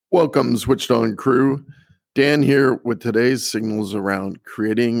Welcome, Switched On crew. Dan here with today's signals around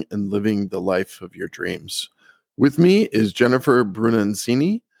creating and living the life of your dreams. With me is Jennifer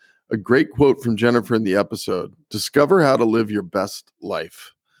Brunancini. A great quote from Jennifer in the episode: discover how to live your best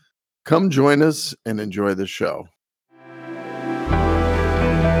life. Come join us and enjoy the show.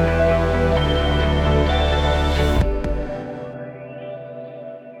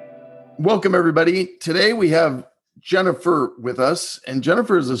 Welcome, everybody. Today we have Jennifer with us, and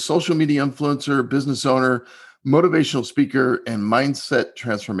Jennifer is a social media influencer, business owner, motivational speaker, and mindset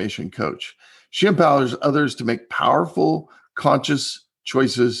transformation coach. She empowers others to make powerful, conscious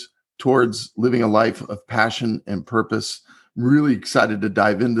choices towards living a life of passion and purpose. I'm really excited to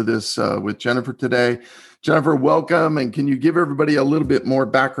dive into this with Jennifer today. Jennifer, welcome, and can you give everybody a little bit more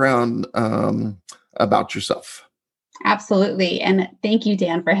background about yourself? Absolutely. And thank you,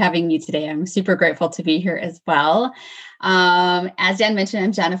 Dan, for having me today. I'm super grateful to be here as well. As Dan mentioned,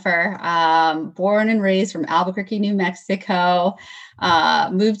 I'm Jennifer, born and raised from Albuquerque, New Mexico,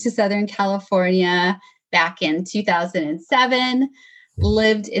 moved to Southern California back in 2007,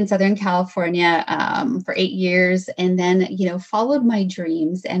 lived in Southern California for 8 years, and then, followed my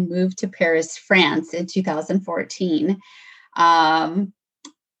dreams and moved to Paris, France in 2014.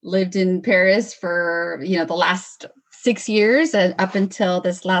 Lived in Paris for, the last 6 years up until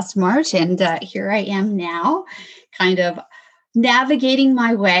this last March. And here I am now, kind of navigating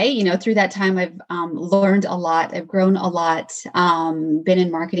my way. Through that time, I've learned a lot. I've grown a lot, been in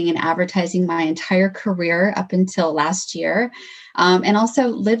marketing and advertising my entire career up until last year. And also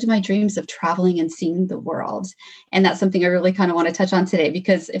lived my dreams of traveling and seeing the world. And that's something I really kind of want to touch on today,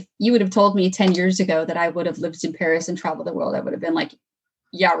 because if you would have told me 10 years ago that I would have lived in Paris and traveled the world, I would have been like,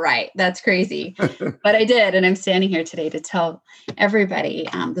 yeah, right. That's crazy. But I did. And I'm standing here today to tell everybody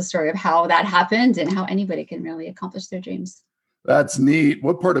the story of how that happened and how anybody can really accomplish their dreams. That's neat.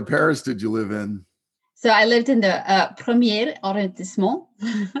 What part of Paris did you live in? So I lived in the Premier Arrondissement,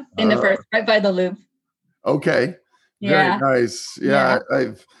 in the first, right by the Louvre. Okay. Yeah. Very nice. Yeah.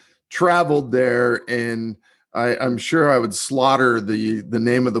 I've traveled there, and I'm sure I would slaughter the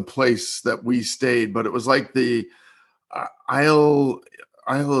name of the place that we stayed, but it was like the Isle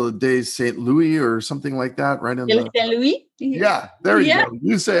de Saint Louis or something like that, right? Saint Louis? Yeah, there you go.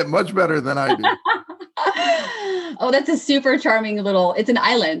 You say it much better than I do. Oh, that's a super charming it's an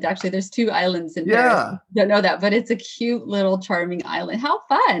island. Actually, there's 2 islands in Paris. Don't know that, but it's a cute little charming island. How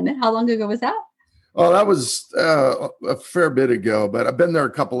fun. How long ago was that? Oh, that was a fair bit ago, but I've been there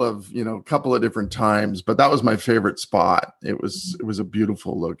a couple of different times, but that was my favorite spot. It was a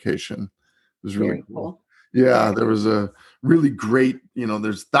beautiful location. It was really cool. Yeah, there was a really great,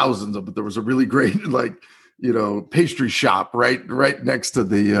 there's thousands of, but there was a really great, pastry shop right next to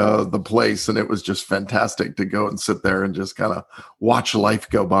the place. And it was just fantastic to go and sit there and just kind of watch life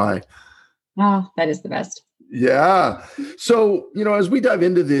go by. Oh, that is the best. Yeah. So, as we dive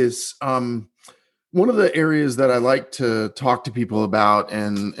into this, one of the areas that I like to talk to people about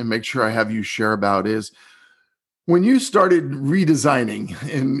and make sure I have you share about is when you started redesigning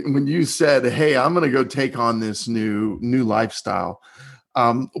and when you said, hey, I'm going to go take on this new lifestyle.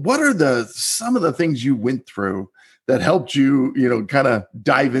 What are some of the things you went through that helped you, kind of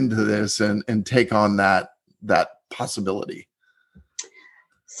dive into this and take on that possibility?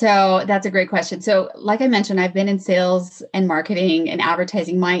 So that's a great question. So like I mentioned, I've been in sales and marketing and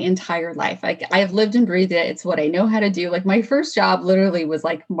advertising my entire life. Like I have lived and breathed it. It's what I know how to do. Like my first job literally was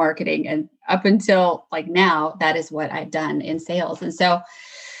like marketing. And up until like now, that is what I've done in sales. And so,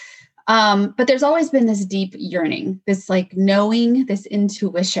 but there's always been this deep yearning, this like knowing, this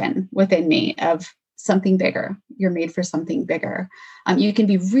intuition within me of something bigger. You're made for something bigger. You can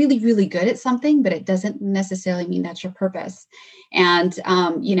be really, really good at something, but it doesn't necessarily mean that's your purpose. And,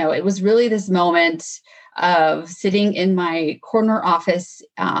 it was really this moment of sitting in my corner office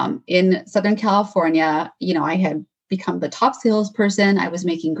in Southern California. I had become the top salesperson. I was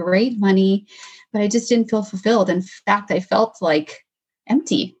making great money, but I just didn't feel fulfilled. In fact, I felt like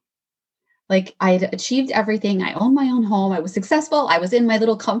empty. Like I'd achieved everything. I owned my own home. I was successful. I was in my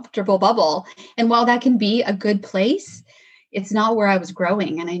little comfortable bubble. And while that can be a good place, it's not where I was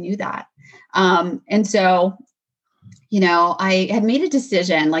growing. And I knew that. And so, I had made a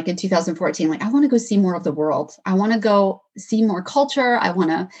decision like in 2014, like I want to go see more of the world. I want to go see more culture. I want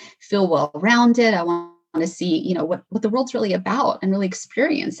to feel well-rounded. I want to see, what the world's really about and really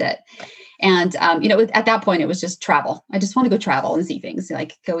experience it. And, at that point, it was just travel. I just want to go travel and see things,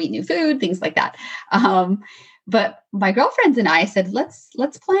 like go eat new food, things like that. But my girlfriends and I said, let's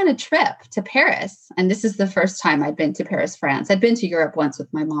plan a trip to Paris. And this is the first time I'd been to Paris, France. I'd been to Europe once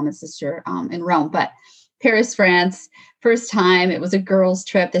with my mom and sister in Rome, but Paris, France, first time. It was a girls'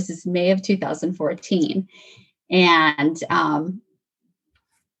 trip. This is May of 2014. And,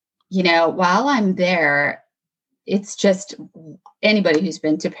 while I'm there, it's just anybody who's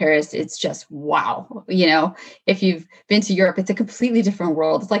been to Paris, it's just wow. If you've been to Europe, it's a completely different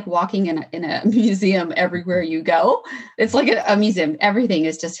world. It's like walking in a museum everywhere you go. It's like a museum. Everything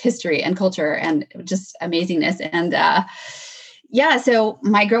is just history and culture and just amazingness. And so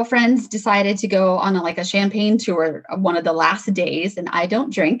my girlfriends decided to go on a champagne tour one of the last days, and I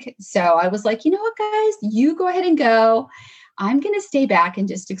don't drink. So I was like, you know what, guys, you go ahead and go. I'm going to stay back and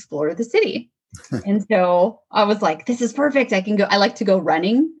just explore the city. And so I was like, this is perfect. I can go. I like to go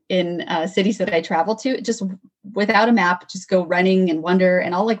running in cities that I travel to, just without a map, just go running and wander.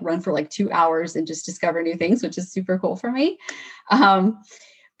 And I'll run for 2 hours and just discover new things, which is super cool for me.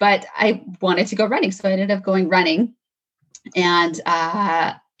 But I wanted to go running. So I ended up going running and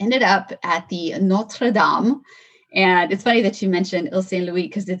ended up at the Notre Dame. And it's funny that you mentioned Ile Saint Louis,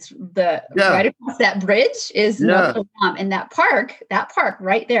 because it's right across that bridge is Notre Dame, and that park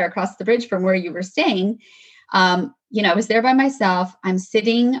right there across the bridge from where you were staying. I was there by myself. I'm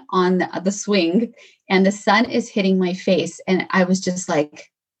sitting on the swing, and the sun is hitting my face, and I was just like,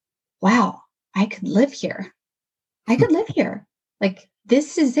 "Wow, I could live here. I could live here.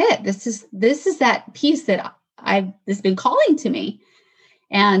 This is it. This is that piece that has been calling to me."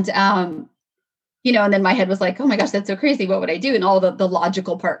 And and then my head was like, oh my gosh, that's so crazy. What would I do? And all the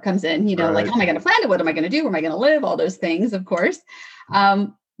logical part comes in, right. How am I going to plan it? What am I going to do? Where am I going to live? All those things, of course.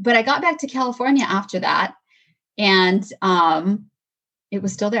 But I got back to California after that. And it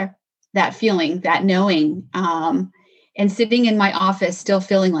was still there, that feeling, that knowing, and sitting in my office, still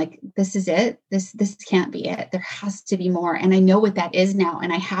feeling like, this is it. This can't be it. There has to be more. And I know what that is now,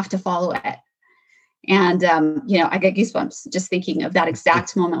 and I have to follow it. And, I get goosebumps just thinking of that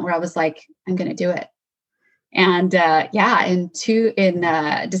exact moment where I was like, I'm going to do it. And, in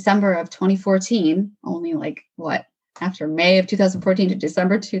December of 2014, only after May of 2014 to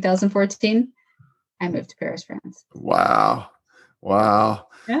December 2014, I moved to Paris, France. Wow.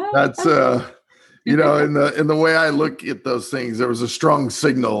 Yeah. That's, in the way I look at those things, there was a strong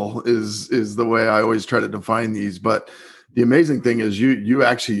signal is the way I always try to define these, but the amazing thing is you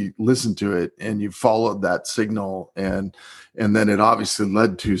actually listened to it and you followed that signal, and then it obviously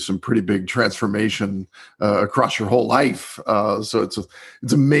led to some pretty big transformation across your whole life. So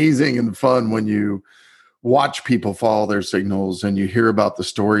it's amazing and fun when you watch people follow their signals and you hear about the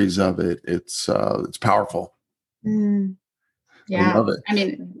stories of it. It's powerful. Yeah, I love it. I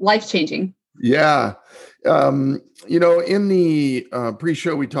mean, life-changing. Yeah. In the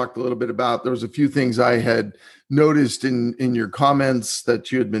pre-show, we talked a little bit about, there was a few things I had noticed in your comments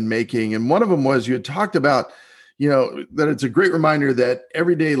that you had been making. And one of them was you had talked about, that it's a great reminder that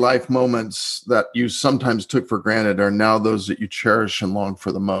everyday life moments that you sometimes took for granted are now those that you cherish and long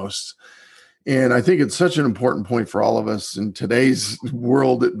for the most. And I think it's such an important point for all of us in today's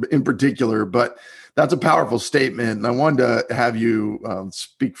world in particular, but that's a powerful statement. And I wanted to have you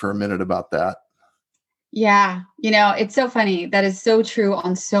speak for a minute about that. Yeah. It's so funny. That is so true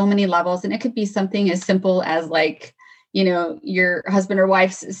on so many levels. And it could be something as simple as your husband or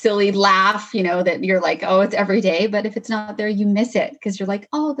wife's silly laugh, that you're like, oh, it's every day. But if it's not there, you miss it because you're like,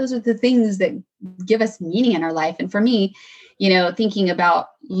 oh, those are the things that give us meaning in our life. And for me, thinking about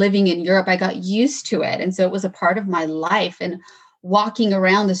living in Europe, I got used to it. And so it was a part of my life. And walking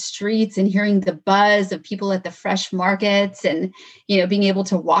around the streets and hearing the buzz of people at the fresh markets and, being able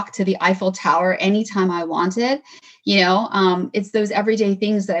to walk to the Eiffel Tower anytime I wanted, it's those everyday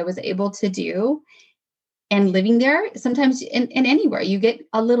things that I was able to do. And living there, sometimes in anywhere, you get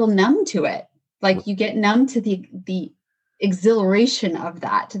a little numb to it. You get numb to the exhilaration of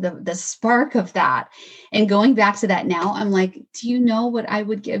that, to the spark of that. And going back to that now, I'm like, do you know what I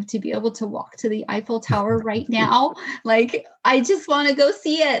would give to be able to walk to the Eiffel Tower right now? I just want to go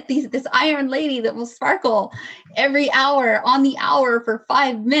see it. This Iron Lady that will sparkle every hour on the hour for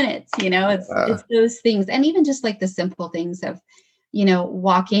 5 minutes. It's those things. And even just the simple things of,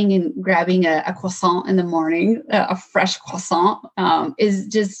 walking and grabbing a croissant in the morning, a fresh croissant, is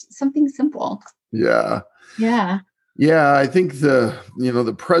just something simple. Yeah. Yeah. Yeah, I think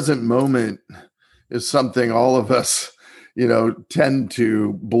the present moment is something all of us, tend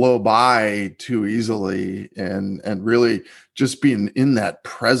to blow by too easily, and really just being in that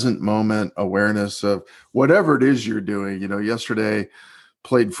present moment awareness of whatever it is you're doing. Yesterday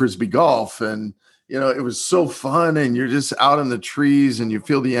played Frisbee golf, and it was so fun, and you're just out in the trees and you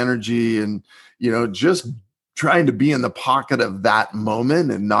feel the energy, and just trying to be in the pocket of that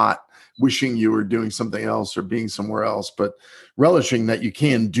moment and not wishing you were doing something else or being somewhere else, but relishing that you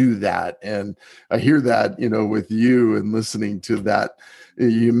can do that. And I hear that, with you and listening to that,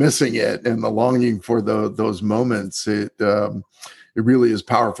 you missing it and the longing for those moments. It really is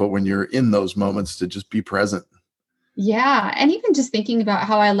powerful when you're in those moments to just be present. Yeah. And even just thinking about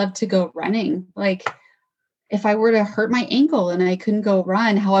how I love to go running, like if I were to hurt my ankle and I couldn't go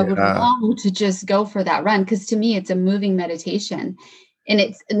run, how I would long to just go for that run. Cause to me, it's a moving meditation and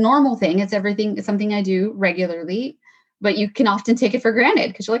it's a normal thing. It's something I do regularly, but you can often take it for granted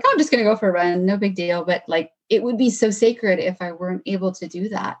because you're like, oh, I'm just going to go for a run. No big deal. But like, it would be so sacred if I weren't able to do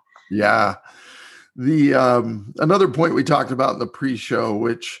that. Yeah. The another point we talked about in the pre-show,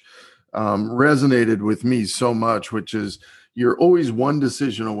 which resonated with me so much, which is you're always one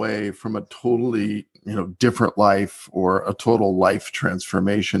decision away from a totally, different life or a total life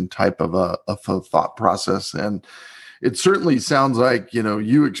transformation type of a thought process. And it certainly sounds like,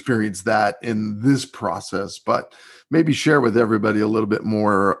 you experienced that in this process, but maybe share with everybody a little bit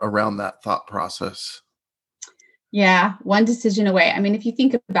more around that thought process. Yeah, one decision away. I mean, if you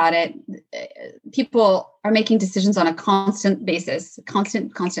think about it, people are making decisions on a constant basis,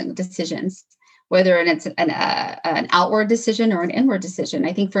 constant decisions, whether it's an outward decision or an inward decision.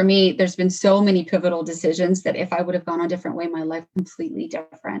 I think for me, there's been so many pivotal decisions that if I would have gone a different way, my life completely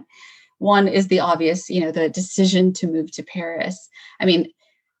different. One is the obvious, the decision to move to Paris. I mean,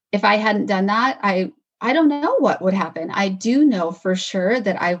 if I hadn't done that, I don't know what would happen. I do know for sure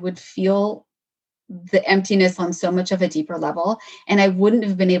that I would feel the emptiness on so much of a deeper level. And I wouldn't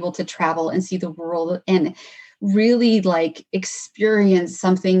have been able to travel and see the world and really like experience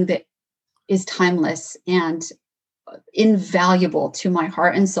something that is timeless and invaluable to my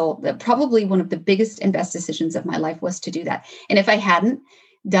heart and soul. That probably one of the biggest and best decisions of my life was to do that. And if I hadn't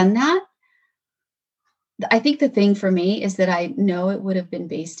done that, I think the thing for me is that I know it would have been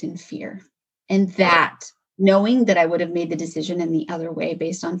based in fear. And that knowing that I would have made the decision in the other way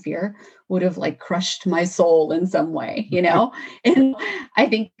based on fear would have like crushed my soul in some way, And I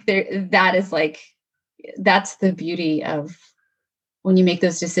think that's the beauty of when you make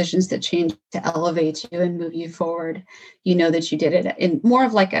those decisions that change to elevate you and move you forward, that you did it in more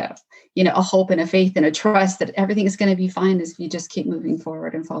of like a hope and a faith and a trust that everything is going to be fine as you just keep moving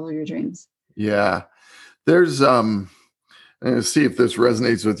forward and follow your dreams. Yeah. There's, I'm going to see if this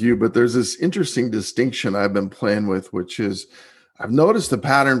resonates with you, but there's this interesting distinction I've been playing with, which is I've noticed a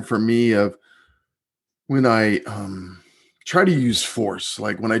pattern for me of when I try to use force,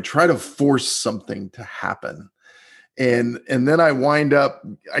 like when I try to force something to happen and then I wind up,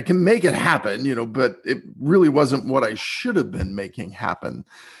 I can make it happen, but it really wasn't what I should have been making happen.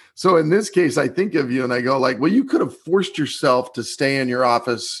 So in this case, I think of you and I go like, well, you could have forced yourself to stay in your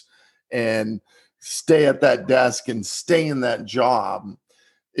office and stay at that desk and stay in that job.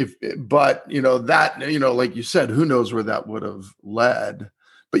 But like you said, who knows where that would have led,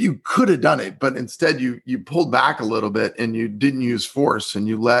 but you could have done it. But instead you pulled back a little bit and you didn't use force and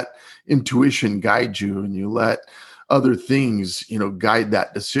you let intuition guide you and you let other things, guide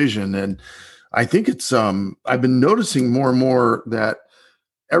that decision. And I think it's, I've been noticing more and more that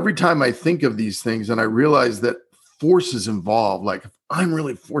every time I think of these things and I realize that force is involved, like if I'm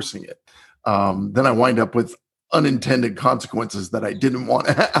really forcing it, then I wind up with unintended consequences that I didn't want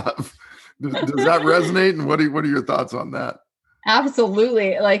to have. Does that resonate? And what are your thoughts on that?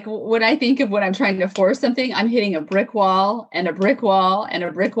 Absolutely. Like when I think of when I'm trying to force something, I'm hitting a brick wall and a brick wall and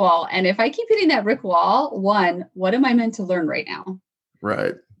a brick wall. And if I keep hitting that brick wall, what am I meant to learn right now?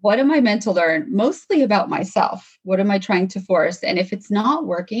 Right. What am I meant to learn? Mostly about myself. What am I trying to force? And if it's not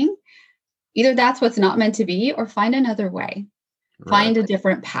working, either that's what's not meant to be or find another way, find a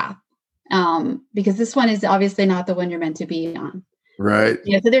different path. Because this one is obviously not the one you're meant to be on. Right.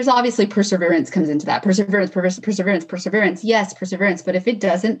 Yeah. So there's obviously perseverance comes into that. Perseverance. Yes, perseverance. But if it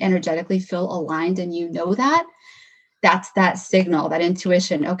doesn't energetically feel aligned and that's that signal, that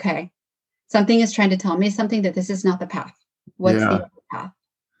intuition. Okay. Something is trying to tell me something that this is not the path. What's the other path?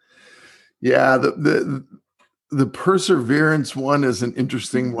 Yeah. The perseverance one is an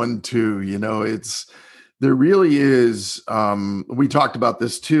interesting one too. There really is, we talked about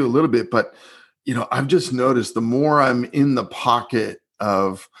this too a little bit, but, I've just noticed the more I'm in the pocket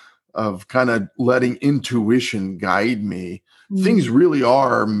of kind of letting intuition guide me, things really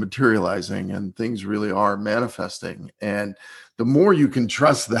are materializing and things really are manifesting. And the more you can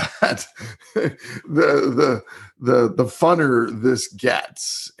trust that, the funner this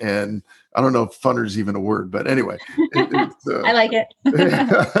gets. And I don't know if funner is even a word, but anyway, I like it.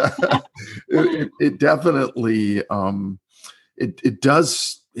 it definitely, it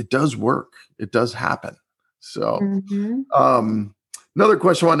does work. It does happen. So, Another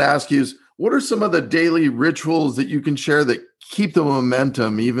question I want to ask you is, what are some of the daily rituals that you can share that keep the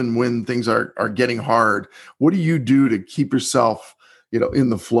momentum even when things are getting hard? What do you do to keep yourself, in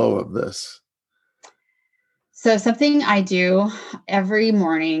the flow of this? So something I do every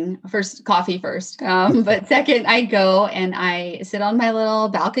morning, first coffee first, but second I go and I sit on my little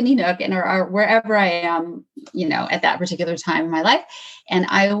balcony nook and or wherever I am, at that particular time in my life, and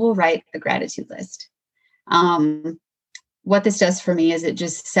I will write a gratitude list. Um, what this does for me is it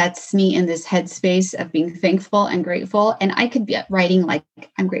just sets me in this headspace of being thankful and grateful. And I could be writing like,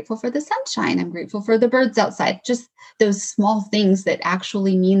 I'm grateful for the sunshine. I'm grateful for the birds outside. Just those small things that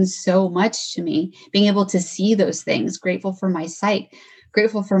actually mean so much to me. Being able to see those things, grateful for my sight,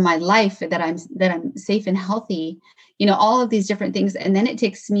 grateful for my life, that I'm safe and healthy, all of these different things. And then it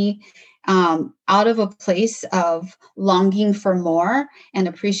takes me out of a place of longing for more and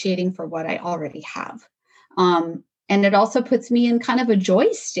appreciating for what I already have. And it also puts me in kind of a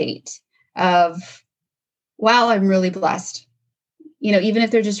joy state of, wow, I'm really blessed. Even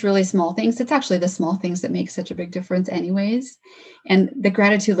if they're just really small things, it's actually the small things that make such a big difference anyways. And the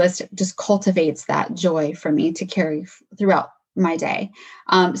gratitude list just cultivates that joy for me to carry throughout my day.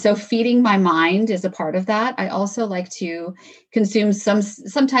 So feeding my mind is a part of that. I also like to consume some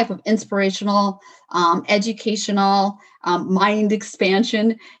type of inspirational, educational, mind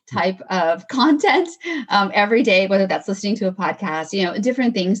expansion type of content every day, whether that's listening to a podcast,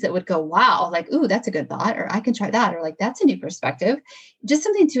 different things that would go, wow, like, ooh, that's a good thought, or I can try that, or like, that's a new perspective. Just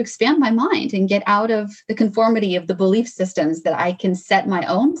something to expand my mind and get out of the conformity of the belief systems that I can set my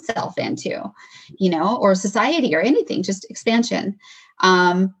own self into, or society or anything, just expansion.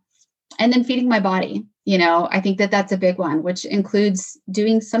 And then feeding my body. I think that that's a big one, which includes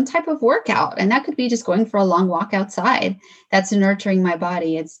doing some type of workout. And that could be just going for a long walk outside. That's nurturing my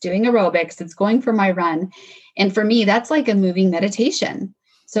body. It's doing aerobics. It's going for my run. And for me, that's like a moving meditation.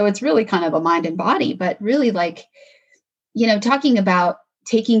 So it's really kind of a mind and body, but really like, talking about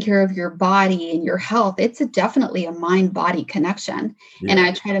taking care of your body and your health, it's definitely a mind-body connection. Yeah. And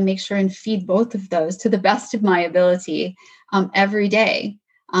I try to make sure and feed both of those to the best of my ability every day.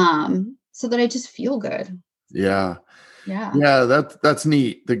 So that I just feel good. Yeah. That's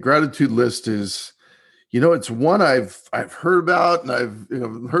neat. The gratitude list is, it's one I've heard about, and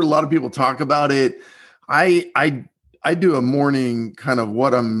I've heard a lot of people talk about it. I do a morning kind of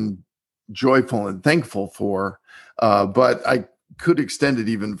what I'm joyful and thankful for, but I could extend it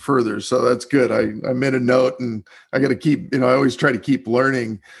even further. So that's good. I made a note, and I got to keep, I always try to keep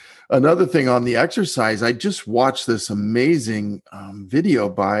learning. Another thing on the exercise, I just watched this amazing video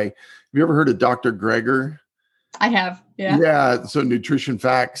have you ever heard of Dr. Greger? I have, yeah. Yeah, so Nutrition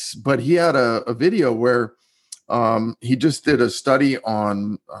Facts, but he had a video where he just did a study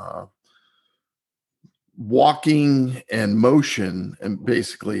on walking and motion,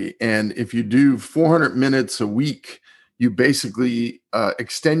 and if you do 400 minutes a week, you basically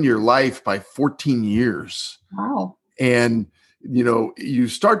extend your life by 14 years. Wow. And you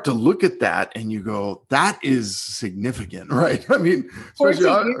start to look at that and you go, that is significant, right? I mean, especially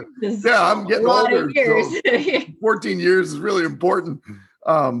I'm getting older. So 14 years is really important.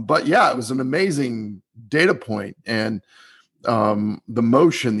 But yeah, it was an amazing data point. And the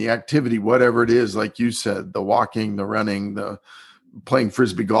motion, the activity, whatever it is, like you said, the walking, the running, the playing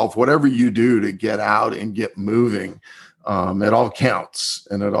Frisbee golf, whatever you do to get out and get moving, it all counts.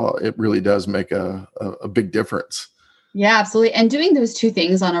 And it really does make a big difference. Yeah, absolutely. And doing those two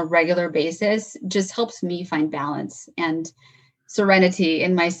things on a regular basis just helps me find balance and serenity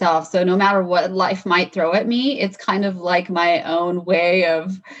in myself. So no matter what life might throw at me, it's kind of like my own way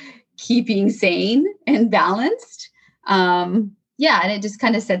of keeping sane and balanced. And it just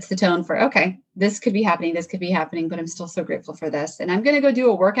kind of sets the tone for, okay, this could be happening, but I'm still so grateful for this. And I'm going to go do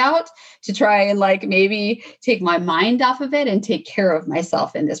a workout to try and like maybe take my mind off of it and take care of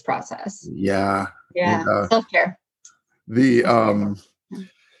myself in this process. Yeah. Self-care. Well,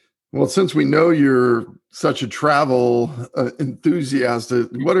 since we know you're such a travel enthusiast,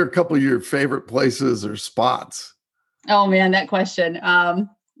 what are a couple of your favorite places or spots? Oh man, that question.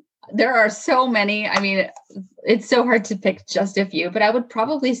 There are so many. I mean, it's so hard to pick just a few, but I would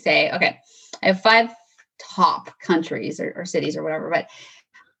probably say, okay, I have 5 top countries or cities or whatever, but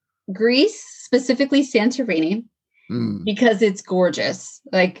Greece, specifically Santorini, because it's gorgeous.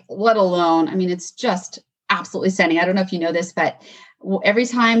 Like, let alone, I mean, it's just absolutely stunning. I don't know if you know this, but every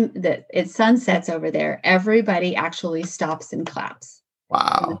time that it sunsets over there, everybody actually stops and claps.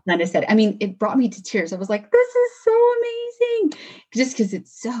 Wow. The sun is set. I mean, it brought me to tears. I was like, this is so amazing, just because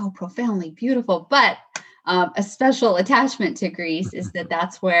it's so profoundly beautiful. But a special attachment to Greece is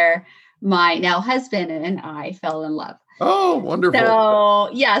that's where my now husband and I fell in love. Oh, wonderful. So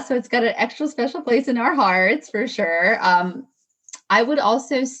yeah, so it's got an extra special place in our hearts for sure. I would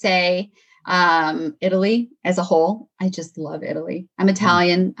also say Italy as a whole. I just love Italy. I'm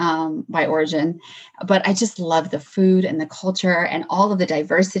Italian by origin, but I just love the food and the culture and all of the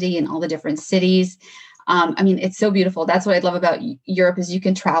diversity and all the different cities. I mean, it's so beautiful. That's what I love about Europe is you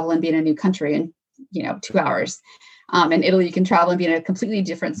can travel and be in a new country in, 2 hours. In Italy, you can travel and be in a completely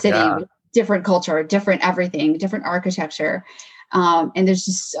different city with different culture, different everything, different architecture. And there's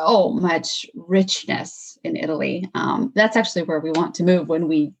just so much richness in Italy. That's actually where we want to move when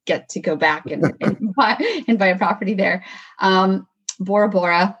we get to go back and buy a property there. Bora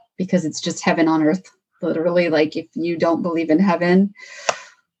Bora, because it's just heaven on earth, literally. Like if you don't believe in heaven,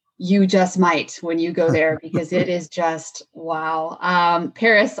 you just might when you go there because it is just wow.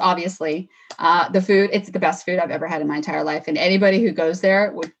 Paris, obviously, the food, it's the best food I've ever had in my entire life. And anybody who goes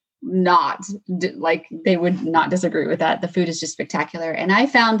there would they would not disagree with that. The food is just spectacular. And I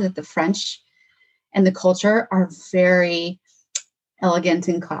found that the French and the culture are very elegant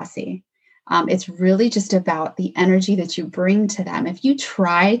and classy. It's really just about the energy that you bring to them. If you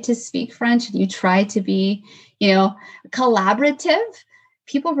try to speak French and you try to be, collaborative,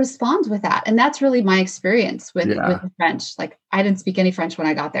 people respond with that. And that's really my experience with the French. Like I didn't speak any French when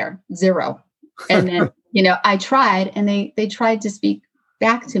I got there, zero. And then, I tried and they tried to speak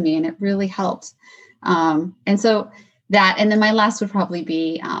back to me and it really helped. And so that, and then my last would probably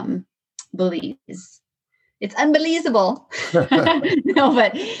be Belize. It's unbelievable. No,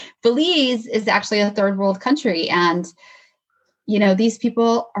 but Belize is actually a third world country. And, these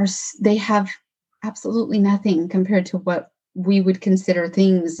people they have absolutely nothing compared to what we would consider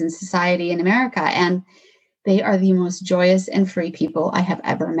things in society in America. And they are the most joyous and free people I have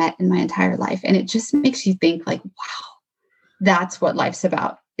ever met in my entire life. And it just makes you think like, wow, that's what life's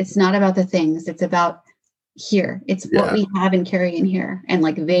about. It's not about the things. It's about here. It's what we have and carry in here. And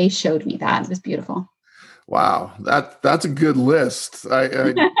like they showed me that. It was beautiful. Wow. That's a good list. I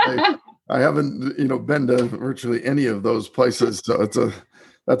haven't, been to virtually any of those places. So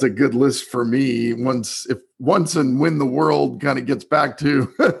that's a good list for me once and when the world kind of gets back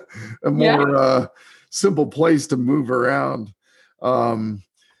to a more simple place to move around.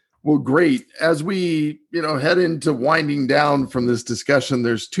 Well, great. As we, head into winding down from this discussion,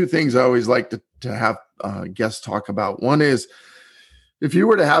 there's two things I always like to have guests talk about. One is if you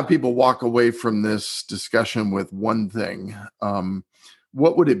were to have people walk away from this discussion with one thing,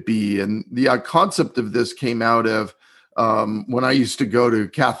 what would it be? And the concept of this came out of when I used to go to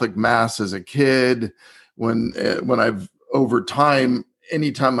Catholic Mass as a kid, when I've over time,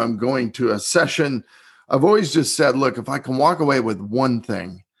 anytime I'm going to a session, I've always just said, look, if I can walk away with one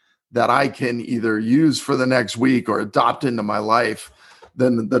thing that I can either use for the next week or adopt into my life,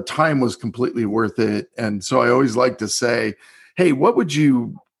 then the time was completely worth it. And so I always like to say, hey, what would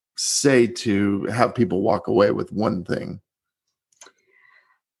you say to have people walk away with one thing?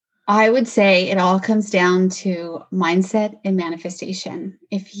 I would say it all comes down to mindset and manifestation.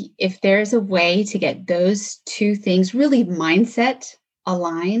 If there's a way to get those two things really mindset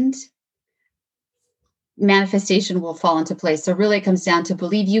aligned, manifestation will fall into place. So really it comes down to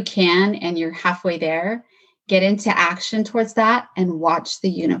believe you can, and you're halfway there, get into action towards that and watch the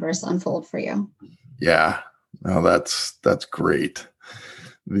universe unfold for you. Yeah. No, that's great.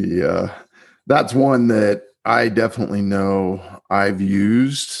 That's one that I definitely know I've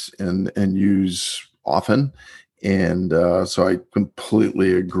used and use often. And so I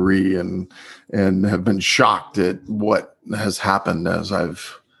completely agree and have been shocked at what has happened as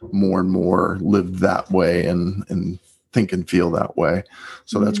I've more and more lived that way and think and feel that way.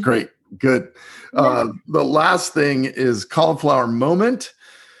 So that's great. Good. The last thing is cauliflower moment.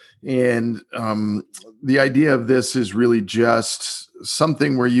 And the idea of this is really just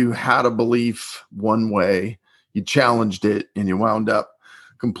something where you had a belief one way, you challenged it, and you wound up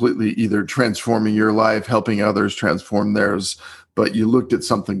completely either transforming your life, helping others transform theirs, but you looked at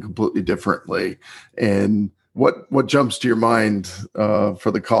something completely differently. And what jumps to your mind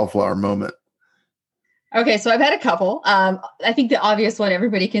for the cauliflower moment? Okay, so I've had a couple. I think the obvious one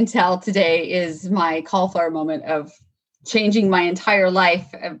everybody can tell today is my cauliflower moment of changing my entire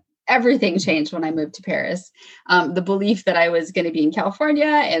life. Everything changed when I moved to Paris. The belief that I was going to be in California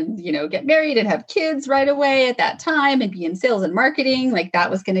and, get married and have kids right away at that time and be in sales and marketing, like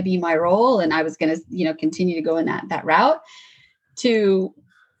that was going to be my role. And I was going to, continue to go in that route, to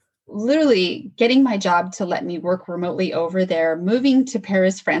literally getting my job to let me work remotely over there, moving to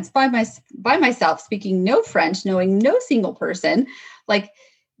Paris, France by myself, speaking no French, knowing no single person. Like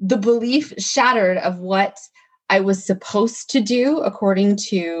the belief shattered of what I was supposed to do according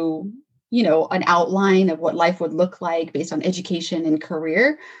to an outline of what life would look like based on education and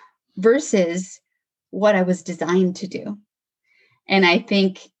career versus what I was designed to do. And I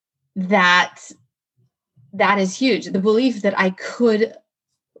think that is huge. The belief that I could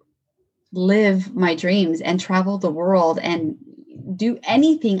live my dreams and travel the world and do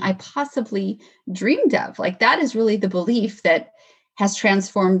anything I possibly dreamed of. Like, that is really the belief that has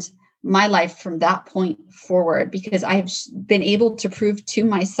transformed my life from that point forward, because I've been able to prove to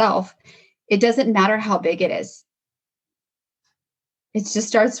myself, it doesn't matter how big it is. It just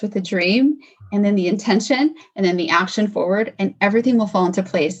starts with the dream and then the intention and then the action forward, and everything will fall into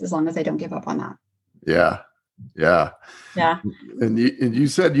place as long as I don't give up on that. Yeah. Yeah. Yeah. And you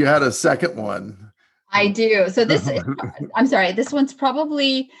said you had a second one. I do. So I'm sorry, this one's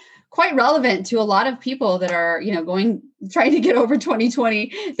probably quite relevant to a lot of people that are, trying to get over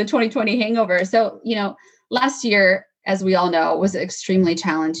 2020, the 2020 hangover. So, last year, as we all know, was extremely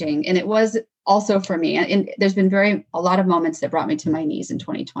challenging. And it was also for me. And there's been a lot of moments that brought me to my knees in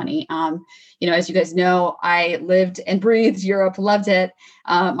 2020. As you guys know, I lived and breathed Europe, loved it.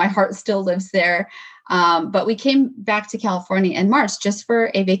 My heart still lives there. But we came back to California in March just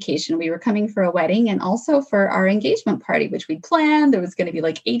for a vacation. We were coming for a wedding and also for our engagement party, which we'd planned. There was going to be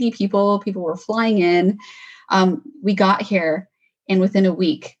like 80 people. People were flying in. We got here, and within a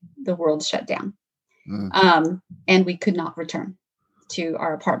week, the world shut down. And we could not return to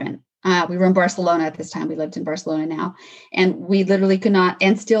our apartment. We were in Barcelona at this time. We lived in Barcelona now. And we literally could not,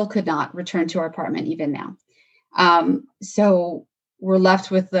 and still could not, return to our apartment even now. So we're left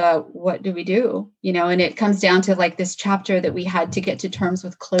with what do we do? And it comes down to like this chapter that we had to get to terms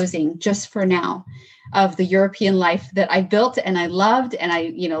with closing just for now of the European life that I built and I loved and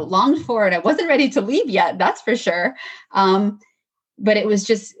I, longed for, and I wasn't ready to leave yet. That's for sure. But it was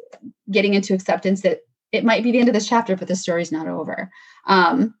just getting into acceptance that it might be the end of this chapter, but the story's not over.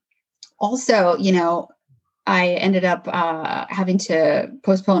 Also, I ended up having to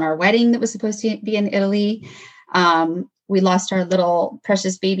postpone our wedding that was supposed to be in Italy. We lost our little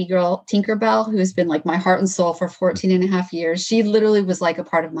precious baby girl, Tinkerbell, who's been like my heart and soul for 14 and a half years. She literally was like a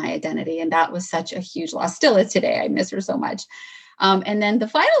part of my identity. And that was such a huge loss. Still is today. I miss her so much. And then the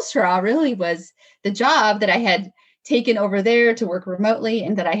final straw really was the job that I had taken over there to work remotely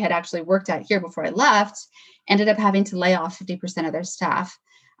and that I had actually worked at here before I left, ended up having to lay off 50% of their staff.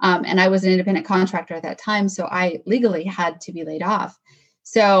 And I was an independent contractor at that time. So I legally had to be laid off.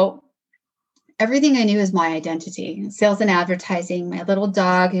 So everything I knew is my identity, sales and advertising, my little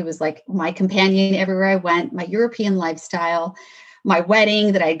dog, who was like my companion everywhere I went, my European lifestyle, my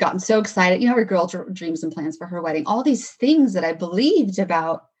wedding that I had gotten so excited. Every girl dreams and plans for her wedding, all these things that I believed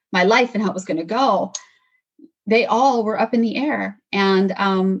about my life and how it was going to go, they all were up in the air. And,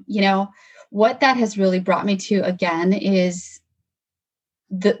 what that has really brought me to again is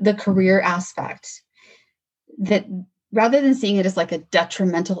the career aspect, that rather than seeing it as like a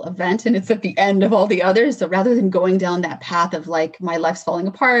detrimental event and it's at the end of all the others. So rather than going down that path of like, my life's falling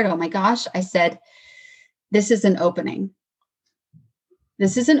apart, oh my gosh, I said, this is an opening.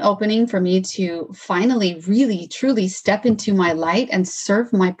 This is an opening for me to finally, really, truly step into my light and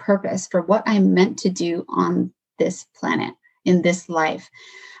serve my purpose for what I'm meant to do on this planet, in this life.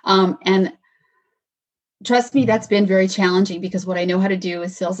 And trust me, that's been very challenging because what I know how to do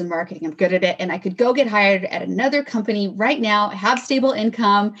is sales and marketing. I'm good at it. And I could go get hired at another company right now, have stable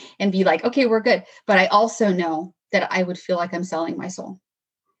income and be like, okay, we're good. But I also know that I would feel like I'm selling my soul.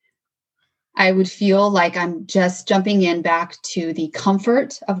 I would feel like I'm just jumping in back to the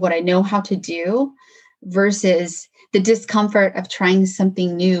comfort of what I know how to do versus the discomfort of trying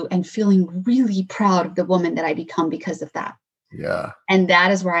something new and feeling really proud of the woman that I become because of that. Yeah. And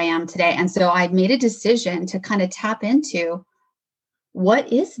that is where I am today. And so I made a decision to kind of tap into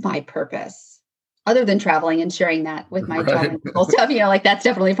what is my purpose other than traveling and sharing that with my job and people stuff, like that's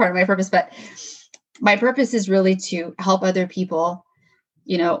definitely part of my purpose. But my purpose is really to help other people,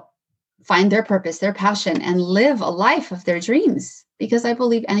 find their purpose, their passion, and live a life of their dreams, because I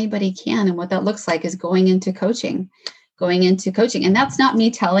believe anybody can. And what that looks like is going into coaching. And that's not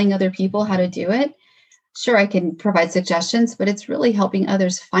me telling other people how to do it. Sure, I can provide suggestions, but it's really helping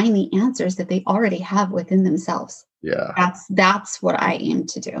others find the answers that they already have within themselves. Yeah. That's what I aim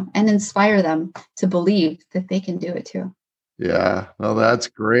to do, and inspire them to believe that they can do it too. Yeah. Well, that's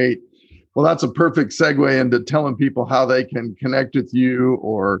great. Well, that's a perfect segue into telling people how they can connect with you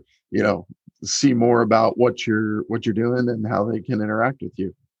or, see more about what you're doing and how they can interact with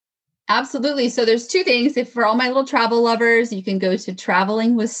you. Absolutely. So there's two things. If for all my little travel lovers, you can go to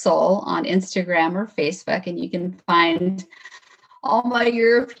Traveling with Soul on Instagram or Facebook, and you can find all my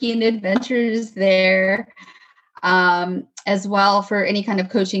European adventures there. as well for any kind of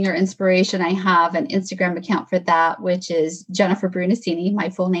coaching or inspiration. I have an Instagram account for that, which is Jennifer Brunacini, my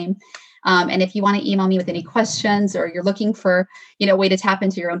full name. And if you want to email me with any questions, or you're looking for, a way to tap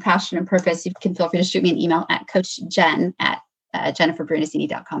into your own passion and purpose, you can feel free to shoot me an email at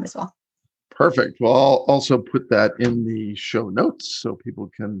coachjen@jenniferbrunacini.com as well. Perfect. Well, I'll also put that in the show notes so people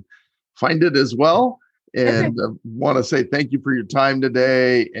can find it as well. And want to say thank you for your time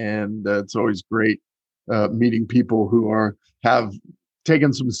today. And it's always great meeting people who have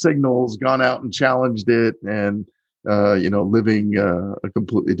taken some signals, gone out and challenged it, and living a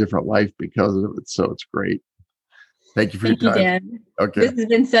completely different life because of it. So it's great. Thank you for your time. Dan. Okay. This has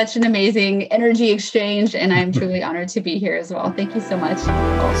been such an amazing energy exchange, and I'm truly honored to be here as well. Thank you so much.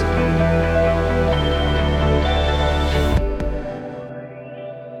 Awesome.